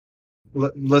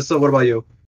 Lissa, what about you?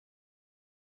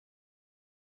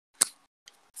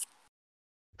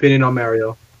 Opinion on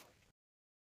Mario?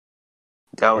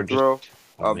 Down throw,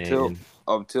 Oh, up man. tilt,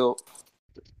 up tilt,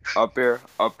 up air,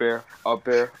 up air, up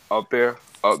air, up air,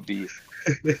 up B.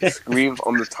 Screams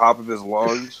on the top of his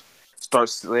lungs,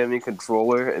 starts slamming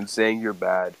controller and saying you're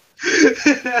bad.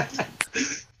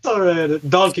 All right,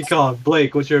 Donkey Kong,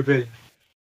 Blake, what's your opinion?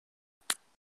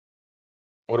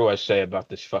 What do I say about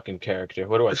this fucking character?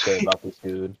 What do I say about this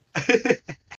dude?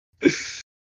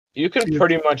 You can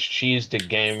pretty much cheese the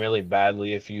game really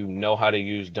badly if you know how to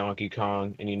use Donkey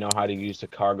Kong and you know how to use the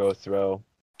cargo throw.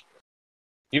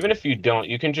 Even if you don't,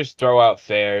 you can just throw out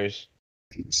fairs.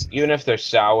 Even if they're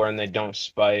sour and they don't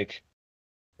spike.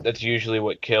 That's usually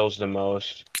what kills the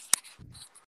most.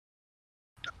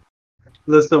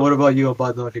 Listen, what about you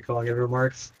about Donkey Kong? Any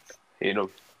remarks? Hate him.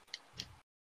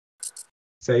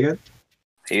 Say again?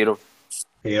 Hate him.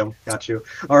 Hate him. Got you.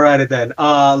 Alrighty then.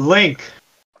 Link.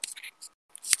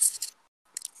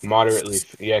 Moderately,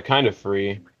 yeah, kind of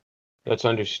free. That's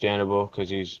understandable because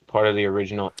he's part of the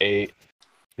original 8,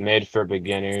 made for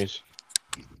beginners.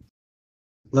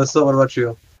 Listen, what about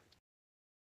you?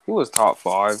 He was top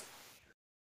 5.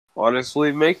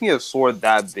 Honestly, making a sword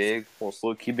that big while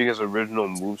still keeping his original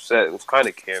moveset was kind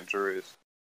of cancerous.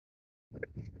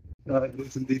 It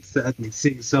was indeed saddening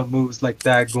seeing some moves like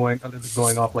that going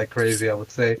off like crazy, I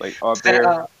would say. Like up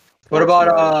there. What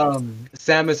about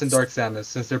Smash. Samus and Dark Samus?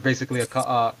 Since they're basically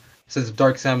since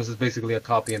Dark Samus is basically a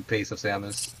copy and paste of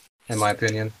Samus, in my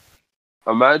opinion.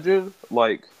 Imagine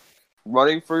like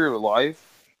running for your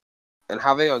life and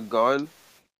having a gun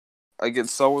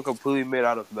against someone completely made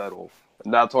out of metal,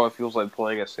 and that's how it feels like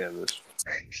playing as Samus.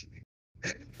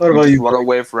 What about You you? run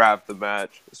away for half the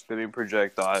match, spinning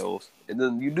projectiles, and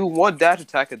then you do one dash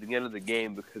attack at the end of the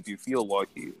game because you feel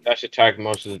lucky. Dash attack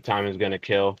most of the time is gonna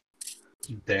kill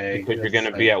Dang, because you're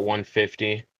gonna be at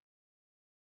 150.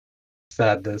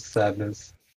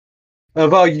 sadness. What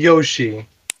about Yoshi?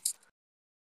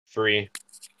 Free.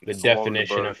 The Along the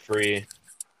definition bird. of free.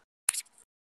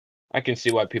 I can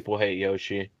see why people hate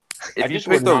Yoshi. If I you just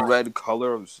pick would the not- red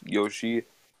color of Yoshi,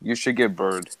 you should get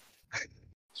burned. You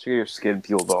should get your skin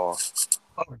peeled off.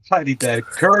 Alrighty then.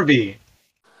 Kirby.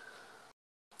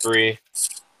 Free.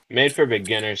 Made for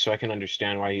beginners, so I can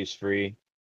understand why he's free.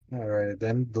 Alright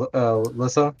then.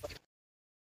 Lissa.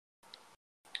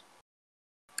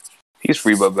 He's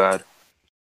free but bad.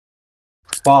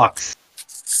 Fox.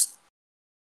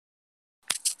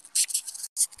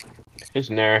 His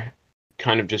Nair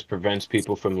kind of just prevents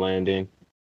people from landing.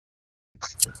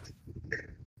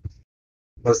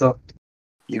 Lissa.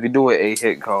 You can do an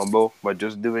 8-hit combo by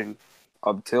just doing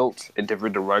up tilts in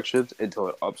different directions into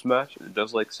an up smash, and it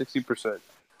does like 60%.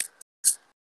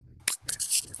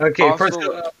 Okay, Also- first.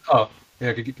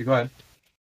 Yeah, go ahead.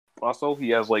 Also, he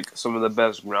has like some of the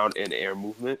best ground and air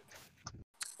movement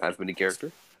out of any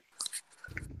character.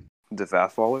 The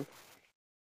fast faller.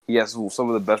 He has some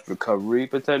of the best recovery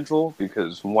potential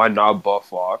because why not buff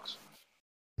Fox?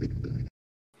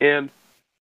 And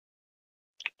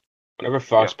Whenever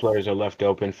Fox players are left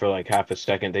open for like half a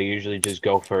second, they usually just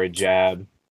go for a jab.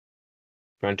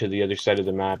 Run to the other side of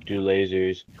the map, do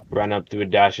lasers, run up through a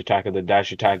dash attack. If the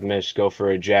dash attack miss, go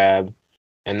for a jab.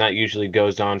 And that usually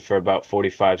goes on for about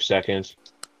 45 seconds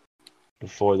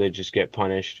before they just get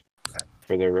punished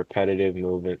for their repetitive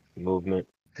movement.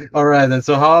 Alright then,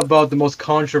 so how about the most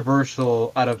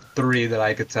controversial out of 3 that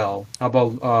I could tell? How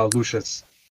about Lucius?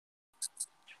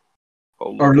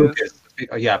 Or Lucas.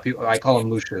 Yeah, I call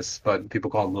him Lucius, but people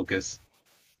call him Lucas.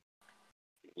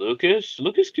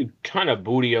 Lucas could kind of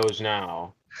bootios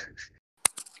now.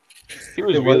 He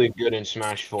was It was- really good in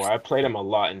Smash 4. I played him a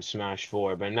lot in Smash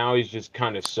 4, but now he's just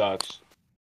kind of sucks.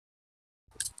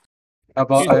 How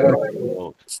about He's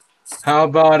how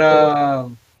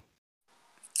about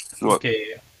What?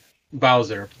 okay,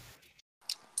 Bowser.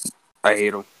 I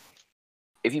hate him.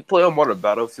 If you play him on a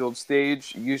battlefield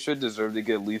stage, you should deserve to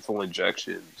get lethal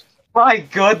injections. My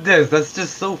goodness, that's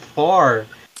just so far.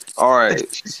 Alright.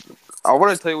 I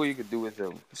want to tell you what you can do with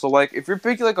him. So, like, if you're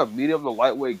picking, like, a medium to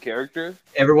lightweight character,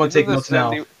 Everyone give take them notes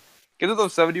now. Give them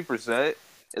 70%,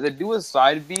 and then do a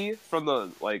side B from the,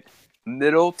 like,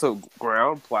 middle to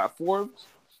ground platforms.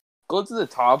 Go to the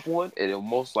top one, and it'll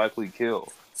most likely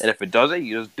kill. And if it doesn't,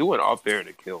 you just do an up air and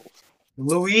it kills.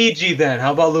 Luigi then.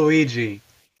 How about Luigi?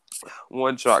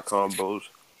 One-shot combos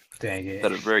Dang it.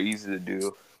 that are very easy to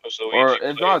do. So Or, each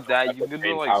if player not that, has you the can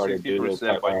brain do, like, power to do the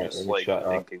 60% by cut just, and like, shut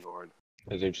up, thinking hard.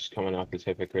 as they're just coming off this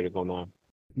hypocritical now.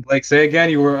 Like, say again,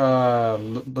 you were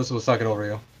Lissa was talking over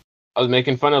you. I was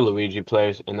making fun of Luigi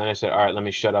players, and then I said, "All right, let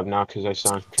me shut up now because I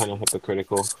sound kind of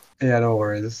hypocritical." Yeah, no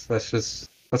worries. That's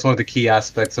one of the key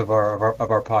aspects of our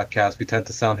podcast. We tend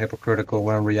to sound hypocritical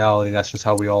when in reality that's just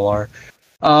how we all are.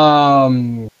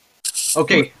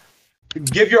 Okay.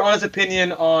 Give your honest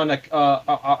opinion on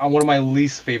one of my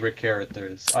least favorite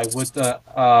characters. I would the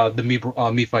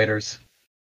Mii fighters.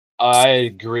 I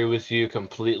agree with you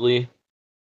completely.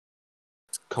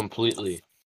 Completely.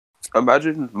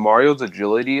 Imagine Mario's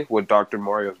agility with Dr.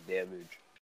 Mario's damage.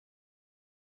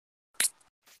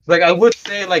 Like I would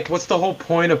say, like, what's the whole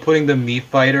point of putting the Mii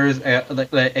fighters?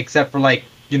 Except for like,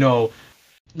 you know,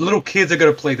 little kids are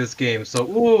gonna play this game. So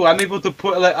ooh, I'm able to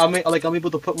put I'm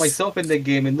able to put myself in the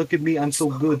game, and look at me, I'm so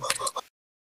good.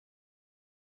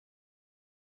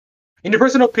 In your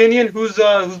personal opinion, who's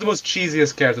the most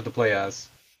cheesiest character to play as?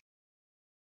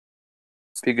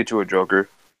 Pikachu or Joker?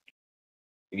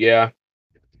 Yeah,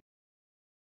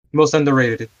 Most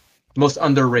underrated. Most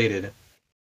underrated.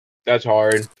 that's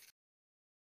hard.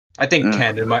 I think Mm.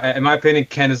 Ken. In my opinion,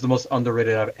 Ken is the most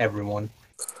underrated out of everyone.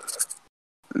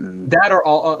 Mm. That or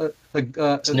all Snake.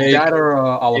 that or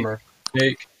Oliver.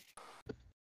 Snake.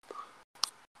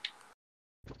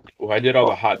 Well, I did all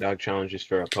the hot dog challenges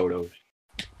for Apodos.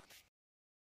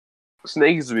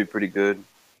 Snake used to be pretty good,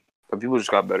 but people just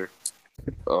got better.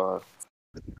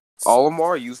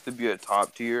 Olimar used to be a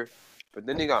top tier, but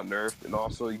then he got nerfed, and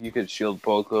also you could shield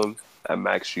poke him at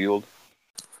max shield.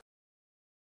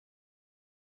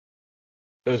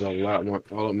 There's a lot more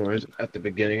at the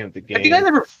beginning of the Have you guys game.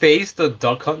 ever faced the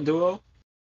Duck Hunt duo?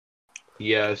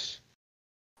 Yes,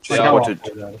 Just Yeah, a how bunch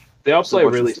often of is that? they all Just a play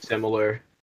bunch really of- similar.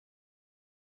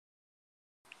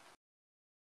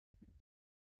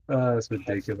 That's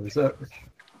ridiculous. All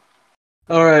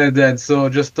right then. So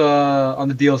just on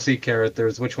the DLC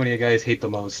characters, which one of you guys hate the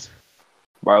most?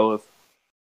 Byleth.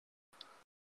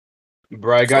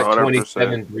 Bro, I got 100%.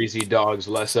 27 greasy dogs,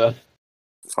 Lessa.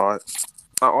 Hot.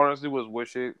 I honestly was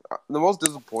wishing the most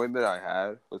disappointment I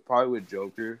had was probably with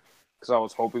Joker because I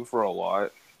was hoping for a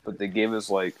lot, but the game is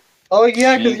like Oh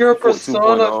yeah, because you're a Peak 4.0.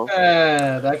 Persona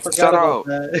fan. I forgot Shut about up.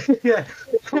 that. Yeah.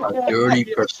 A dirty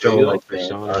You persona, like man.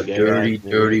 Persona, A gay dirty, ass nigga.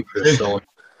 dirty persona.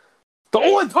 The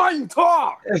only time you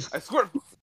talk, I swear.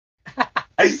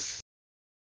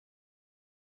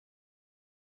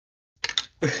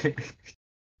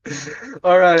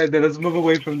 All right, then let's move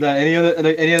away from that.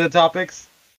 Any other topics?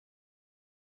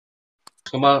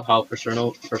 Talk about how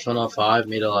Persona 5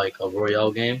 made a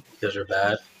Royale game because they're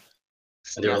bad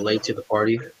and they were late to the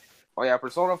party. Oh yeah,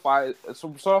 Persona 5. So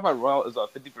Persona 5 Royal is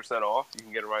 50% off. You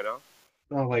can get it right now.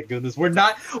 Oh my goodness, we don't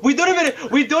even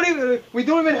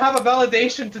have a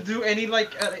validation to do any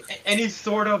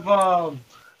sort of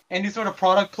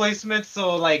product placement.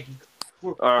 So like,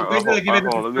 we're basically giving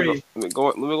it for free. Let me go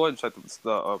ahead and check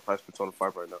the price of Persona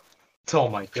 5 right now. Oh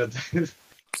my goodness.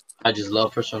 I just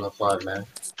love Persona 5, man.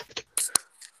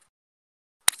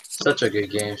 Such a good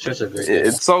game. Such a good game.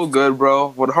 It's so good, bro.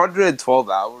 112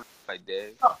 hours my day.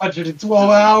 112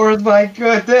 hours, my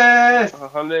goodness.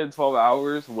 112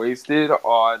 hours wasted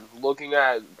on looking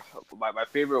at my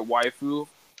favorite waifu.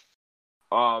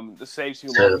 To say she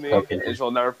Instead loves of me fucking- and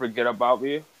she'll never forget about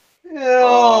me.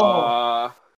 Ew.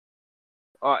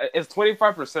 It's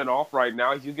 25% off right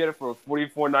now. You get it for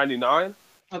 $44.99.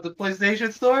 At the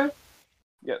PlayStation Store?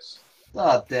 Yes.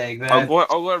 Oh dang, man. I'll go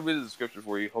ahead and read the description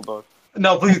for you. Hold on.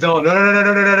 No, please don't. No,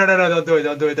 don't do it.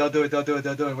 Don't do it. Don't do it. Don't do it.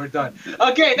 Don't do it. We're done.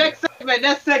 Okay, next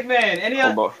segment.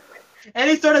 Hold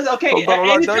Any sort of okay. on. I'm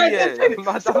Any not done yet.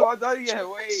 transition. I'm not done yet.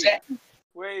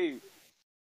 Wait.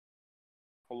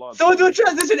 Hold on. Someone do a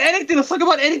transition. Anything. Let's talk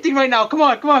about anything right now. Come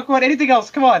on. Anything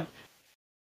else? Come on.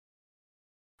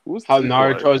 Who's How this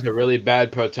Naruto guy? is a really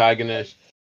bad protagonist.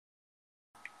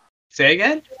 Say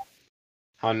again.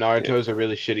 How Naruto is a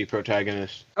really shitty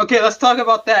protagonist. Okay, let's talk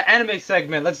about that anime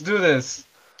segment. Let's do this.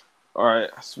 All right.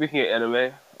 Speaking of anime,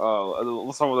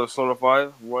 let's talk about the Persona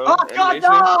 5 Royal Oh God,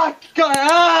 animation. no! God,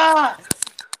 ah!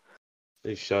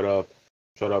 Please shut up.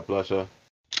 Shut up, Lessa.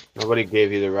 Nobody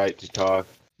gave you the right to talk.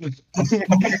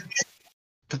 The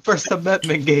First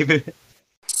Amendment gave it.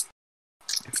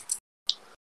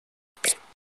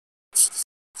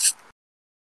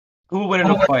 Who will win in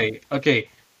a fight? Okay,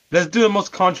 let's do the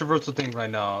most controversial thing right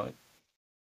now.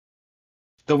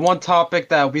 The one topic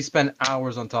that we spend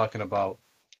hours on talking about.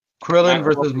 Krillin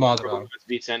versus Madara.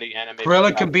 Beats any anime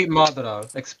Krillin can beat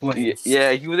Madara. Explain.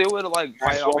 Yeah, he was able to like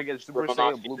fight off against Super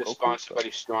Maxwell Saiyan Blue to Goku. spawn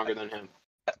somebody stronger than him.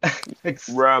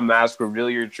 Bruh, Mask, reveal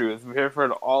your truth. We're here for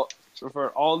an all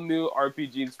new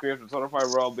RPG experience with Persona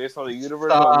 5 Royal based on a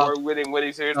universe of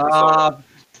award-winning series Persona.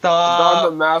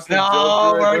 Stop. The Mask of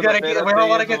No, Joker, we don't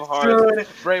want to get sued.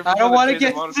 I don't want to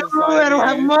get sued. I don't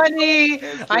have money.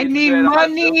 I need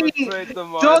money.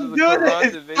 Don't do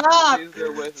this. Stop.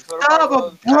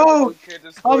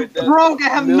 I'm broke. I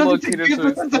have nothing to give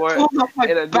but the clothes off my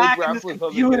back and this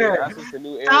computer.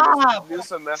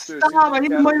 Stop. I need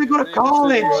money to go to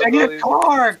college. I need a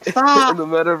car. Stop. In the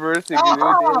metaverse, you can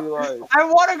do daily life. I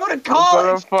want to go to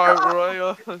college. Persona 5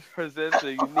 Royal presents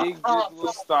a unique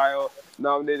visual style.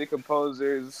 Nominated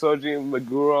composer Soji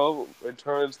Meguro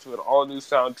returns to an all-new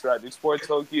soundtrack. Explore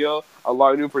Tokyo,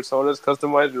 unlock new personas,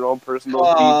 customize your own personal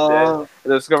theme,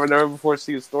 and discover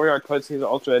never-before-seen story arc, cutscenes,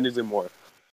 ultra endings, and more.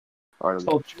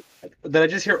 Did I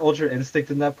just hear Ultra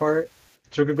Instinct in that part?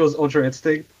 Joker goes Ultra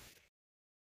Instinct?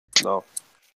 No.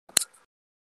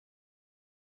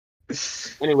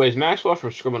 Anyways, Maxwell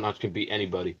from Scribblenauts can beat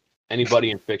anybody.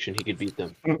 Anybody in fiction, he could beat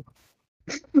them.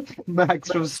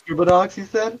 Max from Scribblenauts, he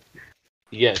said?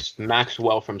 Yes,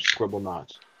 Maxwell from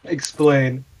Scribblenauts.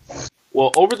 Explain.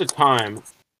 Well, over the time,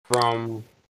 from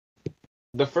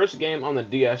the first game on the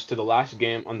DS to the last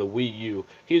game on the Wii U,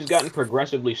 he's gotten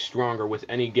progressively stronger with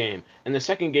any game. In the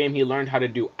second game, he learned how to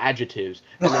do adjectives.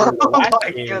 And then in the Oh last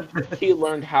my game, goodness. he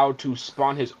learned how to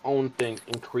spawn his own thing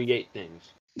and create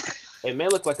things. It may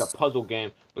look like a puzzle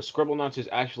game, but Scribblenauts is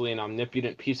actually an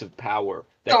omnipotent piece of power.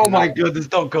 That Oh my cannot- goodness,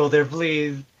 don't go there,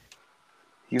 please.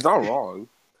 He's not wrong.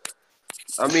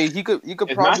 I mean, he could If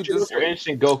probably Master just Ultra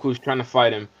Instinct Goku's trying to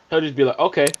fight him, he'll just be like,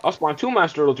 okay, I'll spawn 2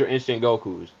 Master Ultra Instinct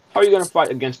Gokus. How are you going to fight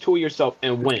against 2 of yourself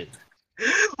and win?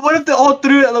 What if all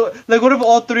three, like, what if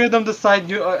all three of them decide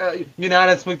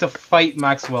unanimously to fight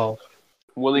Maxwell?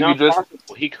 well, he Not could just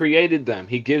possible. He created them.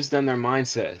 He gives them their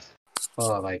mindsets.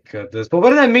 Oh my goodness. But what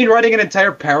does that mean, writing an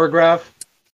entire paragraph?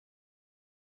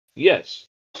 Yes,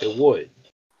 it would.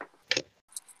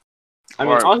 I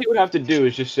mean, Alright. all he would have to do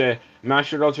is just say,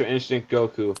 Master Ultra Instinct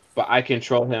Goku, but I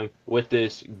control him with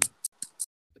this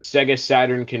Sega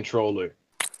Saturn controller.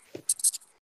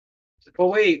 But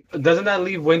wait, doesn't that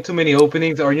leave way too many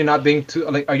openings? Are you not being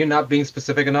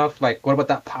specific enough? Like, what about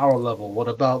that power level? What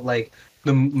about like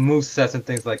the movesets and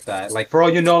things like that? Like, for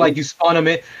all you know, like you spawn him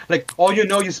in, like all you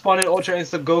know, you spawn in Ultra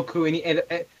Instinct Goku,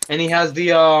 and he has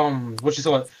the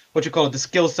what you call it, the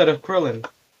skill set of Krillin.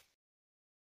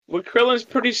 Well, Krillin's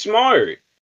pretty smart.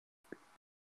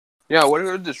 yeah. What is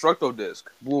a Destructo disc?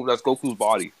 Boom, that's Goku's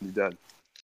body. He's dead.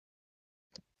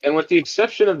 And with the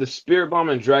exception of the Spirit Bomb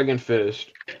and Dragon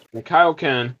Fist, and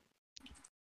Kaioken,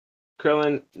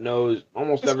 Krillin knows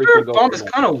almost The everything. Spirit Bomb Goku is knows.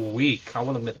 kind of weak. I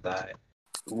will admit that.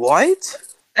 What?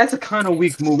 That's a kind of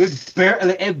weak move.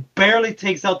 It barely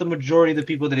takes out the majority of the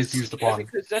people that it's used Yeah, upon.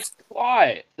 because that's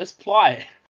plot. That's plot.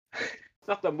 It's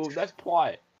not the move. That's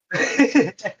plot.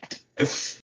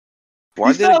 Why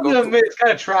You still didn't have to Goku? admit it's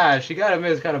kind of trash. You gotta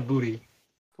admit it's kind of booty.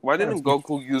 Why didn't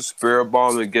Goku use Spirit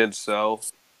Bomb against Cell?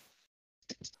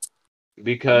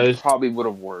 Because Probably would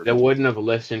have worked. they wouldn't have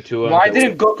listened to him. Why They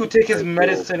didn't Goku take his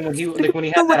medicine when he had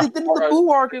No, but they that did the Boo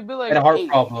arc and be like, had a heart hey,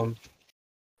 problem?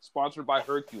 sponsored by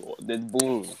Hercule. And then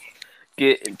boom,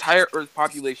 get entire Earth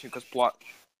population because plot.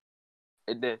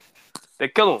 And then they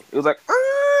kill him. It was like,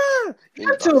 ah! You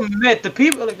have to admit the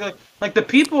people like the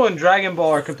people in Dragon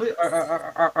Ball are complete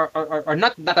are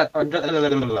not that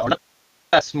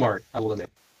smart. I will admit.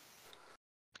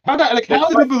 How did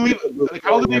they believe? Like,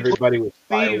 how did they everybody with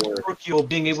believe fireworks? Hercule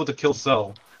being able to kill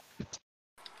Cell?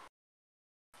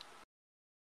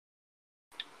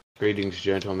 Greetings,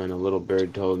 gentlemen. A little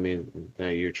bird told me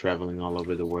that you're traveling all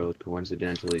over the world.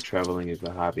 Coincidentally, traveling is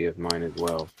a hobby of mine as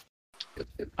well.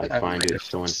 I find it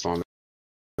so informative,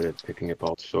 picking up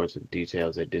all sorts of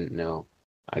details I didn't know.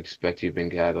 I expect you've been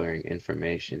gathering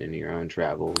information in your own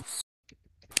travels.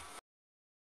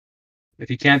 If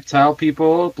you can't tell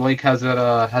people, Blake has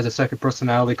a second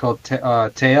personality called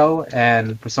Teo,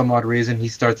 and for some odd reason, he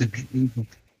starts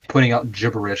putting out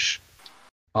gibberish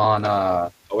on.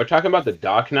 Oh, we're talking about the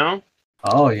doc now?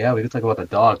 Oh yeah, we did talk about the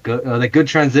dog. Good, good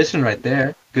transition right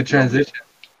there. Good transition.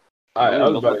 I I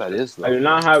don't was know what about that to is. say, I do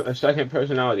not have a second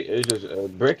personality. It's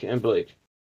just Brick and Blake,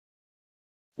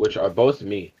 which are both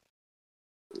me.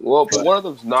 Well, but one of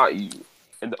them's not you,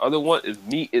 and the other one is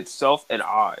me itself and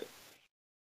I.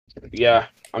 Yeah,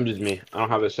 I'm just me. I don't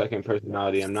have a second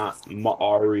personality. I'm not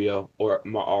Mario or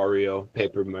Mario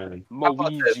Paperman. How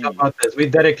about this?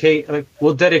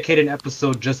 We'll dedicate an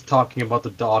episode just talking about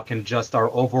the doc and just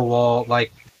our overall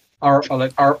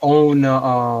our own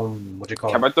what do you call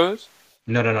it? Characters?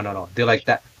 No. They like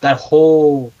that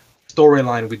whole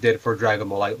storyline we did for Dragon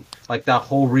Ball, like that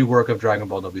whole rework of Dragon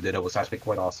Ball that we did. It was actually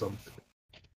quite awesome.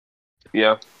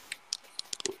 Yeah.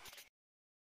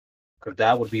 Cause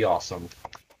that would be awesome.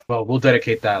 Well, we'll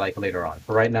dedicate that later on.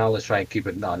 But right now, let's try and keep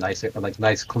it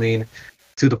nice, clean,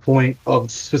 to the point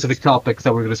of specific topics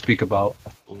that we're going to speak about.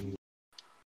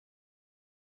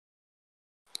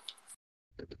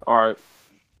 All right.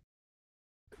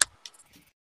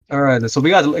 All right. So we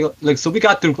got we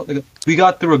got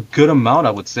through a good amount,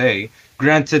 I would say.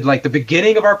 Granted, the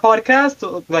beginning of our podcast,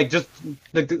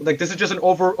 this is just an an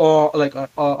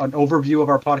overview of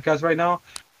our podcast right now.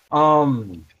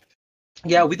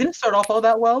 Yeah, we didn't start off all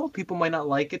that well. People might not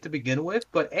like it to begin with,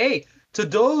 but hey, to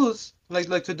those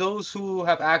to those who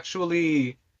have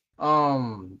actually